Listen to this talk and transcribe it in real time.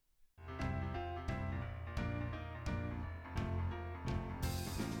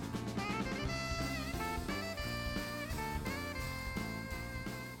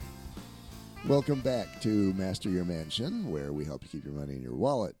Welcome back to Master Your Mansion, where we help you keep your money in your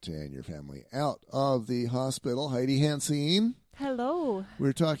wallet and your family out of the hospital. Heidi Hansine. Hello.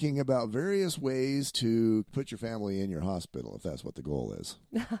 We're talking about various ways to put your family in your hospital, if that's what the goal is.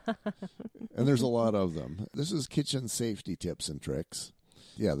 And there's a lot of them. This is kitchen safety tips and tricks.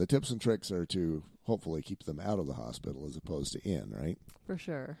 Yeah, the tips and tricks are to hopefully keep them out of the hospital as opposed to in, right? For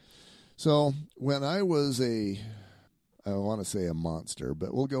sure. So when I was I want to say a monster,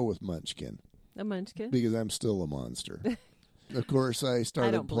 but we'll go with Munchkin. A munchkin? Because I'm still a monster. Of course, I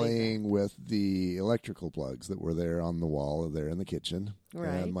started playing with the electrical plugs that were there on the wall there in the kitchen.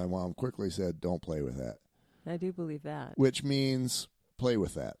 Right. And my mom quickly said, don't play with that. I do believe that. Which means play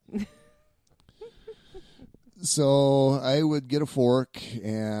with that. So I would get a fork,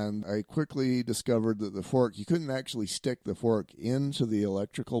 and I quickly discovered that the fork, you couldn't actually stick the fork into the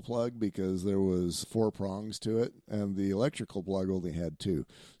electrical plug because there was 4 prongs to it, and the electrical plug only had 2.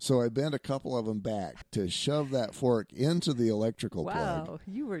 So I bent a couple of them back to shove that fork into the electrical plug. Wow,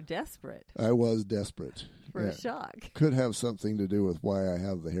 you were desperate. I was desperate. For a shock. Could have something to do with why I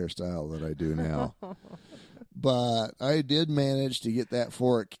have the hairstyle that I do now. But I did manage to get that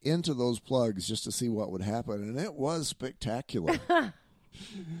fork into those plugs just to see what would happen, and it was spectacular.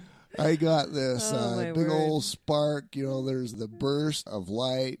 I got this big old spark. You know, there's the burst of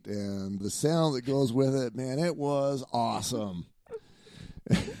light and the sound that goes with it. Man, it was awesome.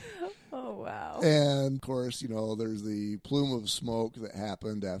 Oh, wow. And, of course, you know, there's the plume of smoke that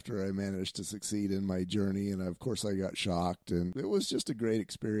happened after I managed to succeed in my journey. And, of course, I got shocked. And it was just a great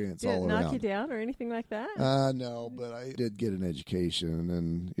experience all around. Did it knock you down or anything like that? No, but I did get an education.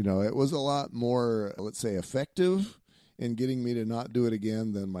 And, you know, it was a lot more, let's say, effective in getting me to not do it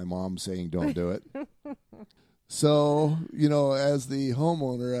again than my mom saying don't do it. So, you know, as the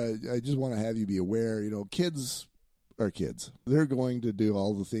homeowner, I just want to have you be aware, you know, kids are kids. They're going to do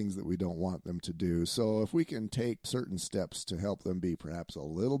all the things that we don't want them to do. So if we can take certain steps to help them be perhaps a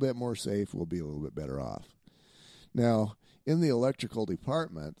little bit more safe, we'll be a little bit better off. Now, in the electrical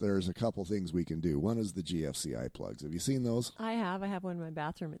department, there's a couple things we can do. One is the GFCI plugs. Have you seen those? I have. I have one in my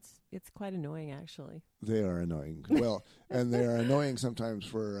bathroom. It's quite annoying, actually. They are annoying. Well, and they're annoying sometimes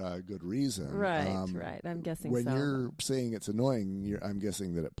for good reason. Right. I'm guessing when you're saying it's annoying, I'm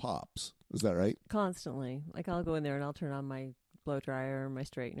guessing that it pops. Is that right? Constantly. Like, I'll go in there and I'll turn on my blow dryer or my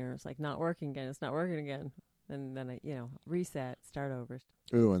straightener. It's like, not working again. It's not working again. And then I, reset, start over.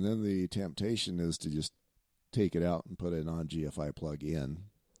 Oh, and then the temptation is to just take it out and put a non-GFI plug in.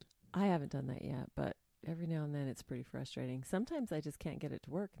 I haven't done that yet, but every now and then it's pretty frustrating. Sometimes I just can't get it to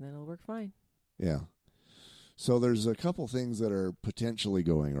work, and then it'll work fine. Yeah. So there's a couple things that are potentially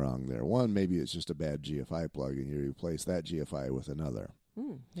going wrong there. One, maybe it's just a bad GFI plug, and you replace that GFI with another.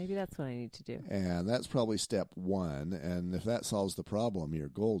 Maybe that's what I need to do. And that's probably step 1. And if that solves the problem, you're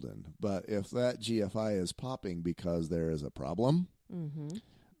golden. But if that GFI is popping because there is a problem,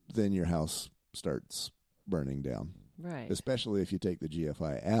 then your house starts burning down. Right. Especially if you take the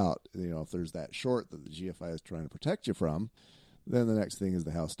GFI out. You know, if there's that short that the GFI is trying to protect you from, then the next thing is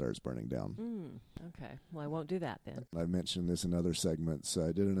the house starts burning down. Okay. Well, I won't do that then. I mentioned this in other segments.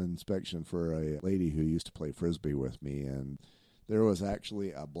 I did an inspection for a lady who used to play Frisbee with me, and there was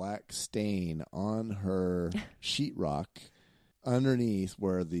actually a black stain on her sheetrock underneath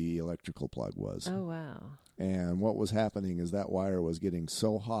where the electrical plug was. Oh, wow. And what was happening is that wire was getting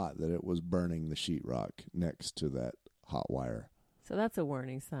so hot that it was burning the sheetrock next to that hot wire. So that's a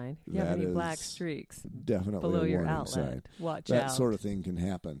warning sign. If you have any black streaks definitely below your warning outlet, sign. Watch that out. That sort of thing can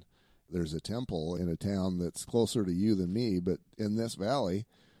happen. There's a temple in a town that's closer to you than me, but in this valley,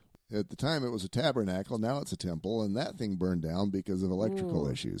 at the time it was a tabernacle, now it's a temple, and that thing burned down because of electrical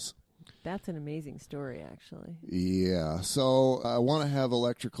issues. That's an amazing story, actually. Yeah. So I want to have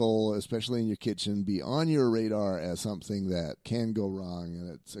electrical, especially in your kitchen, be on your radar as something that can go wrong.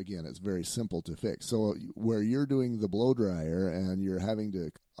 And it's very simple to fix. So where you're doing the blow dryer and you're having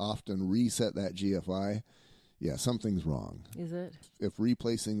to often reset that GFI, yeah, something's wrong. Is it? If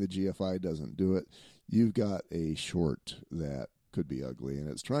replacing the GFI doesn't do it, you've got a short that could be ugly. And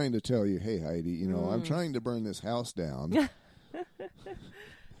it's trying to tell you, hey, Heidi, I'm trying to burn this house down.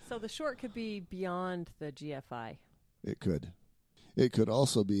 So the short could be beyond the GFI. It could. It could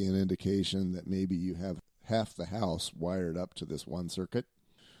also be an indication that maybe you have half the house wired up to this one circuit,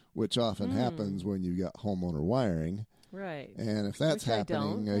 which often happens when you got homeowner wiring. Right. And if that's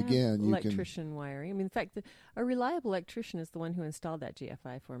happening, again, you can... Electrician wiring. I mean, in fact, a reliable electrician is the one who installed that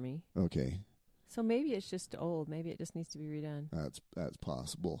GFI for me. Okay. So maybe it's just old. Maybe it just needs to be redone. That's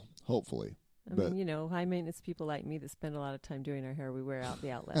possible. Hopefully. I mean, high maintenance people like me that spend a lot of time doing our hair, we wear out the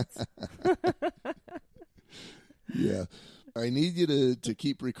outlets. Yeah. I need you to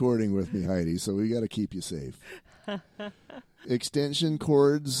keep recording with me, Heidi, so we got to keep you safe. Extension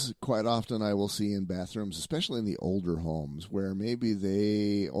cords, quite often I will see in bathrooms, especially in the older homes, where maybe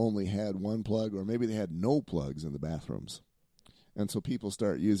they only had one plug or maybe they had no plugs in the bathrooms. And so people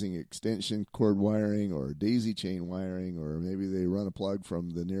start using extension cord wiring or daisy chain wiring, or maybe they run a plug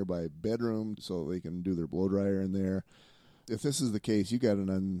from the nearby bedroom so they can do their blow dryer in there. If this is the case, you got an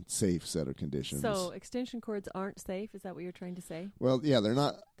unsafe set of conditions. So extension cords aren't safe? Is that what you're trying to say? Well, yeah, they're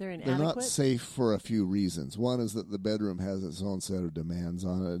not. They're inadequate? They're not safe for a few reasons. One is that the bedroom has its own set of demands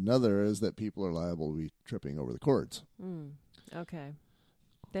on it. Another is that people are liable to be tripping over the cords. Okay.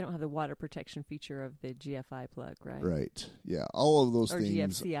 They don't have the water protection feature of the GFI plug, right? Right. Yeah. All of those or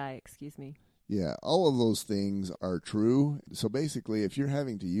things. Or GFCI, excuse me. Yeah. All of those things are true. So basically, if you're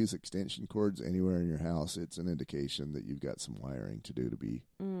having to use extension cords anywhere in your house, it's an indication that you've got some wiring to do to be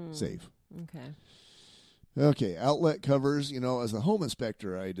safe. Okay. Okay. Outlet covers. As a home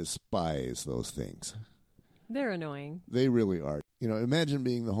inspector, I despise those things. They're annoying. They really are. Imagine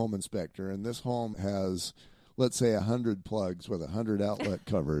being the home inspector, and this home has, let's say, 100 plugs with 100 outlet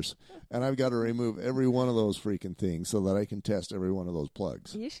covers, and I've got to remove every one of those freaking things so that I can test every one of those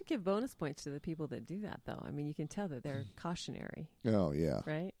plugs. You should give bonus points to the people that do that, though. I mean, you can tell that they're cautionary. Oh, yeah.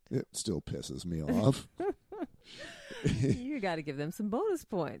 Right? It still pisses me off. You got to give them some bonus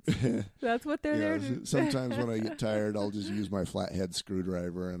points. That's what they're there to. Sometimes when I get tired, I'll just use my flathead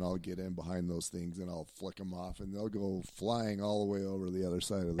screwdriver and I'll get in behind those things and I'll flick them off and they'll go flying all the way over the other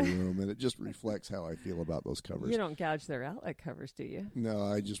side of the room, and it just reflects how I feel about those covers. You don't gouge their outlet covers, do you? No,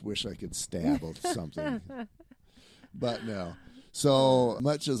 I just wish I could stab with something. But no. So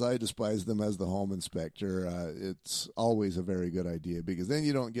much as I despise them as the home inspector, it's always a very good idea, because then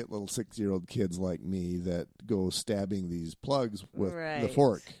you don't get little 6-year-old kids like me that go stabbing these plugs with the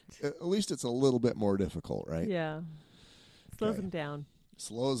fork. At least it's a little bit more difficult, right? Yeah. Slows them down.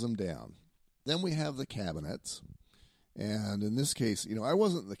 Slows them down. Then we have the cabinets. And in this case, I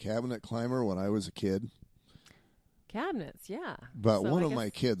wasn't the cabinet climber when I was a kid. Cabinets, yeah. But one of my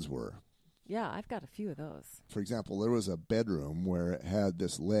kids were. Yeah, I've got a few of those. For example, there was a bedroom where it had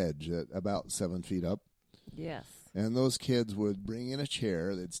this ledge at about 7 feet up. Yes. And those kids would bring in a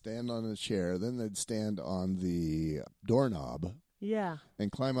chair. They'd stand on a chair. Then they'd stand on the doorknob. Yeah. And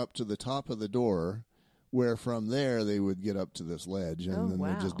climb up to the top of the door, where from there they would get up to this ledge. And then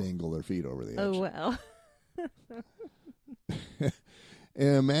they'd just dangle their feet over the edge. Oh, well.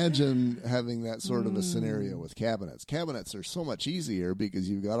 And imagine having that sort of a scenario with cabinets. Cabinets are so much easier because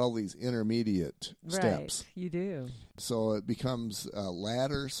you've got all these intermediate steps. Right, you do. So it becomes a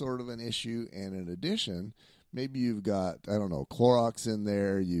ladder sort of an issue. And in addition, maybe you've got, I don't know, Clorox in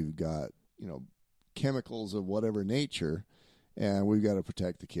there. You've got, chemicals of whatever nature. And we've got to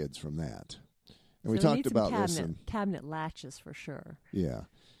protect the kids from that. And so we talked about this. Cabinet latches for sure. Yeah.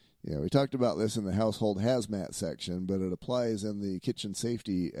 Yeah, we talked about this in the household hazmat section, but it applies in the kitchen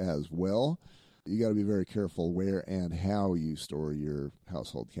safety as well. You got to be very careful where and how you store your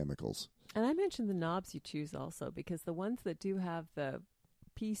household chemicals. And I mentioned the knobs you choose also, because the ones that do have the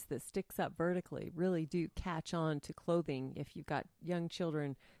piece that sticks up vertically really do catch on to clothing if you've got young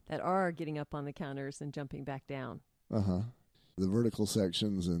children that are getting up on the counters and jumping back down. Uh-huh. The vertical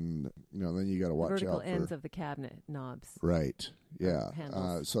sections, and then you got to watch out for vertical ends of the cabinet knobs. Right. Yeah.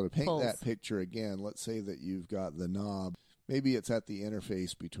 So to paint pulls. that picture again, let's say that you've got the knob. Maybe it's at the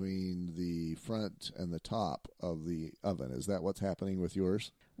interface between the front and the top of the oven. Is that what's happening with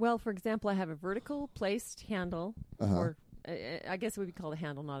yours? Well, for example, I have a vertical placed handle, or I guess it would be called a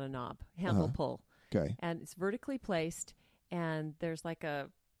handle, not a knob. Handle pull. Okay. And it's vertically placed, and there's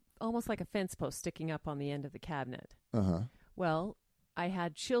almost like a fence post sticking up on the end of the cabinet. Uh-huh. Well, I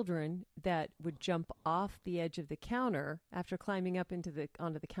had children that would jump off the edge of the counter after climbing up onto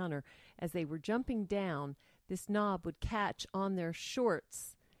the counter. As they were jumping down, this knob would catch on their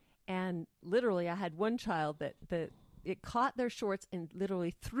shorts, and literally I had one child that it caught their shorts and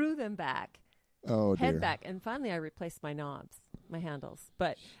literally threw them back, head back, and finally I replaced my knobs, my handles.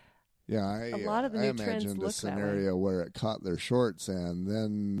 But yeah, a lot of the new trends imagined look a scenario where it caught their shorts and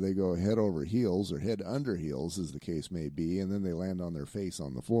then they go head over heels or head under heels, as the case may be, and then they land on their face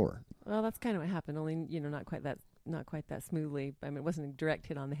on the floor. Well, that's kind of what happened. Only not quite that smoothly. I mean, it wasn't a direct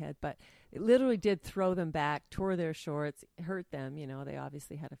hit on the head, but it literally did throw them back, tore their shorts, hurt them. They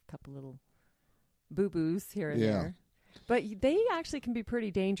obviously had a couple little boo-boos here and there. But they actually can be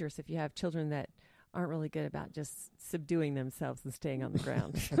pretty dangerous if you have children that aren't really good about just subduing themselves and staying on the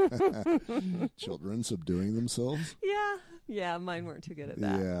ground. Children subduing themselves? Yeah, mine weren't too good at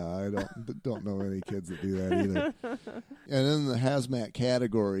that. Yeah, I don't know any kids that do that either. And in the hazmat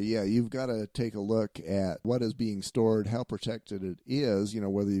category, yeah, you've got to take a look at what is being stored, how protected it is,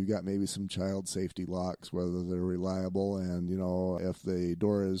 whether you've got maybe some child safety locks, whether they're reliable, and, if the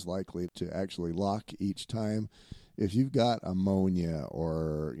door is likely to actually lock each time. If you've got ammonia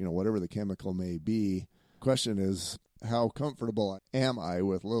or, whatever the chemical may be, question is, how comfortable am I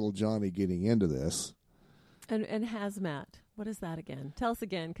with little Johnny getting into this? And hazmat, what is that again? Tell us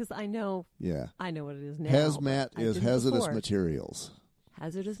again, because I know what it is now. Hazmat is hazardous materials.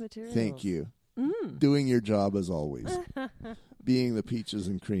 Hazardous materials. Thank you. Doing your job as always. Being the peaches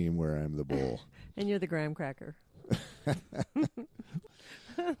and cream where I'm the bowl. And you're the graham cracker.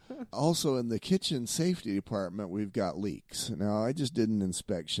 Also, in the kitchen safety department, we've got leaks. Now, I just did an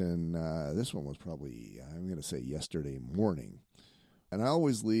inspection. This one was probably, I'm going to say, yesterday morning. And I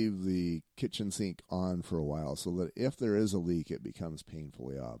always leave the kitchen sink on for a while so that if there is a leak, it becomes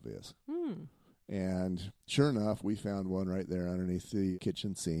painfully obvious. And sure enough, we found one right there underneath the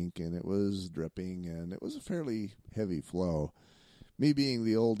kitchen sink, and it was dripping, and it was a fairly heavy flow. Me being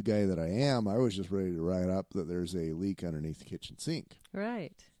the old guy that I am, I was just ready to write up that there's a leak underneath the kitchen sink.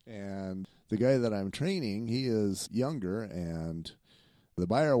 Right. And the guy that I'm training, he is younger, and the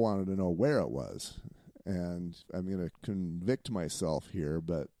buyer wanted to know where it was. And I'm going to convict myself here,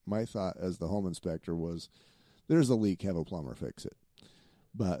 but my thought as the home inspector was, there's a leak, have a plumber fix it.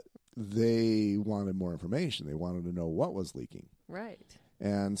 But they wanted more information. They wanted to know what was leaking. Right.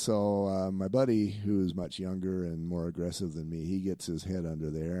 And so my buddy, who is much younger and more aggressive than me, he gets his head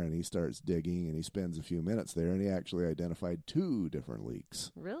under there, and he starts digging, and he spends a few minutes there, and he actually identified 2 different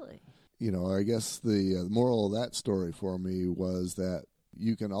leaks. Really? I guess the moral of that story for me was that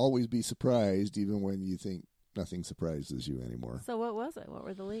you can always be surprised even when you think nothing surprises you anymore. So what was it? What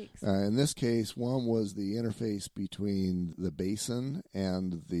were the leaks? In this case, one was the interface between the basin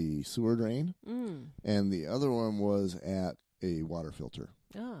and the sewer drain, and the other one was at a water filter.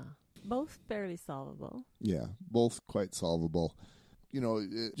 Both fairly solvable. Yeah, both quite solvable.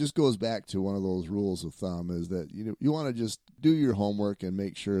 It just goes back to one of those rules of thumb is that, you want to just do your homework and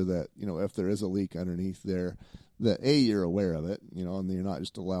make sure that, if there is a leak underneath there, that A, you're aware of it, and you're not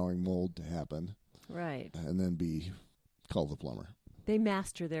just allowing mold to happen. Right. And then B, call the plumber. They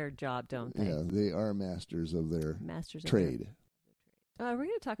master their job, don't they? Yeah, they are masters of their trade. We're going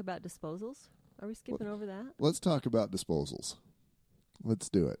to talk about disposals. Are we skipping over that? Let's talk about disposals. Let's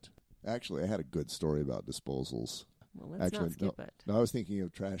do it. Actually, I had a good story about disposals. Well, let's not skip it. No, I was thinking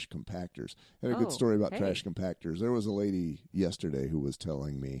of trash compactors. I had a good story about trash compactors. There was a lady yesterday who was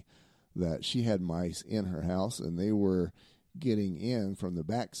telling me that she had mice in her house, and they were getting in from the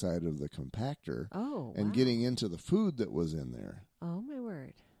backside of the compactor and getting into the food that was in there. Oh, my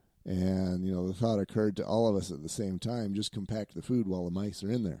word. And, the thought occurred to all of us at the same time, just compact the food while the mice are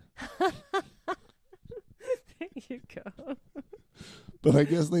in there. There you go. But I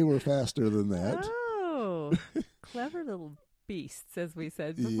guess they were faster than that. Oh, clever little beasts, as we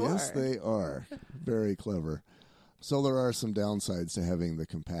said before. Yes, they are. Very clever. So there are some downsides to having the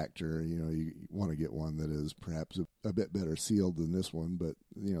compactor. You want to get one that is perhaps a bit better sealed than this one. But,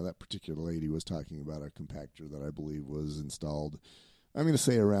 that particular lady was talking about a compactor that I believe was installed, I'm going to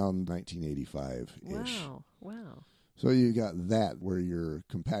say around 1985-ish. Wow. So you got that where your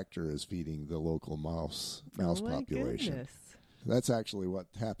compactor is feeding the local mouse population. Goodness. That's actually what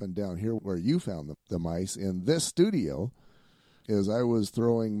happened down here where you found the mice in this studio. Is I was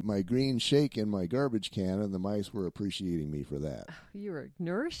throwing my green shake in my garbage can, and the mice were appreciating me for that. You were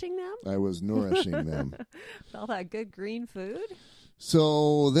nourishing them? I was nourishing them. All that good green food?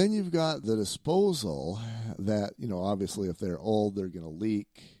 So then you've got the disposal that, obviously if they're old, they're going to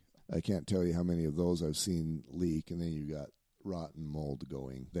leak. I can't tell you how many of those I've seen leak, and then you've got rotten mold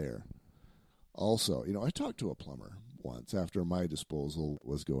going there. Also, I talked to a plumber once after my disposal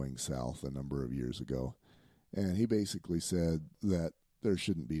was going south a number of years ago. And he basically said that there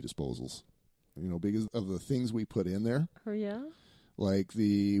shouldn't be disposals, because of the things we put in there. Oh, yeah? Like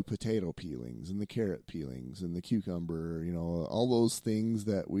the potato peelings and the carrot peelings and the cucumber, all those things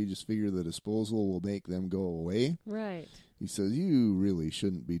that we just figure the disposal will make them go away. Right. He says, you really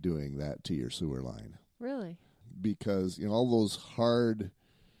shouldn't be doing that to your sewer line. Really? Because, all those hard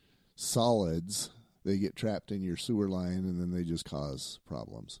solids, they get trapped in your sewer line and then they just cause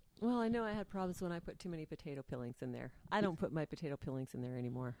problems. Well, I know I had problems when I put too many potato peelings in there. I don't put my potato peelings in there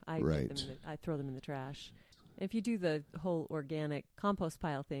anymore. I throw them in the trash. If you do the whole organic compost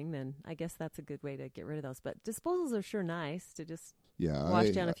pile thing, then I guess that's a good way to get rid of those. But disposals are sure nice to just wash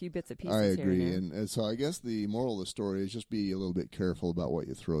down a few bits of pieces. I agree. Here and so I guess the moral of the story is just be a little bit careful about what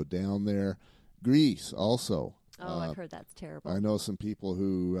you throw down there. Grease also. Oh, I've heard that's terrible. I know some people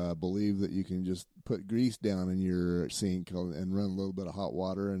who believe that you can just put grease down in your sink and run a little bit of hot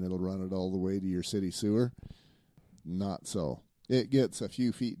water and it'll run it all the way to your city sewer. Not so. It gets a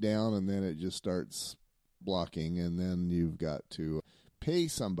few feet down and then it just starts blocking, and then you've got to pay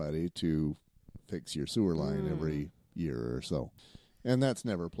somebody to fix your sewer line every year or so. And that's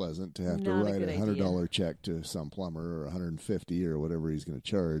never pleasant to have to write a $100 check to some plumber, or $150 or whatever he's going to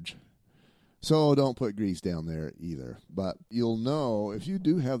charge. So don't put grease down there either. But you'll know if you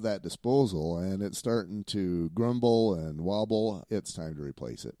do have that disposal and it's starting to grumble and wobble, it's time to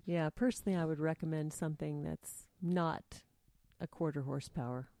replace it. Yeah, personally I would recommend something that's not a quarter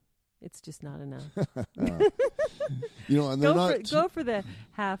horsepower. It's just not enough. And they're go for the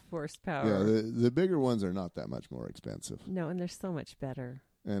half horsepower. Yeah, the bigger ones are not that much more expensive. No, and they're so much better.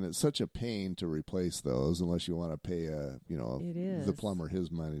 And it's such a pain to replace those unless you want to pay the plumber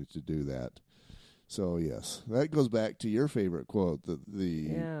his money to do that. So yes, that goes back to your favorite quote, that the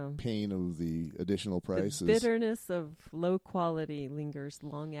pain of the additional prices. The bitterness of low quality lingers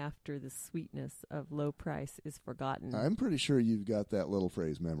long after the sweetness of low price is forgotten. I'm pretty sure you've got that little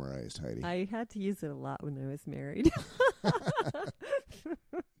phrase memorized, Heidi. I had to use it a lot when I was married.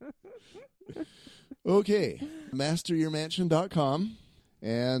 Okay, masteryourmansion.com.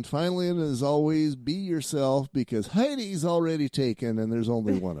 And finally, and as always, be yourself, because Heidi's already taken and there's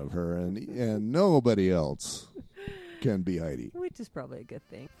only one of her, and nobody else can be Heidi. Which is probably a good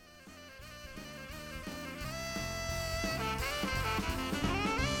thing.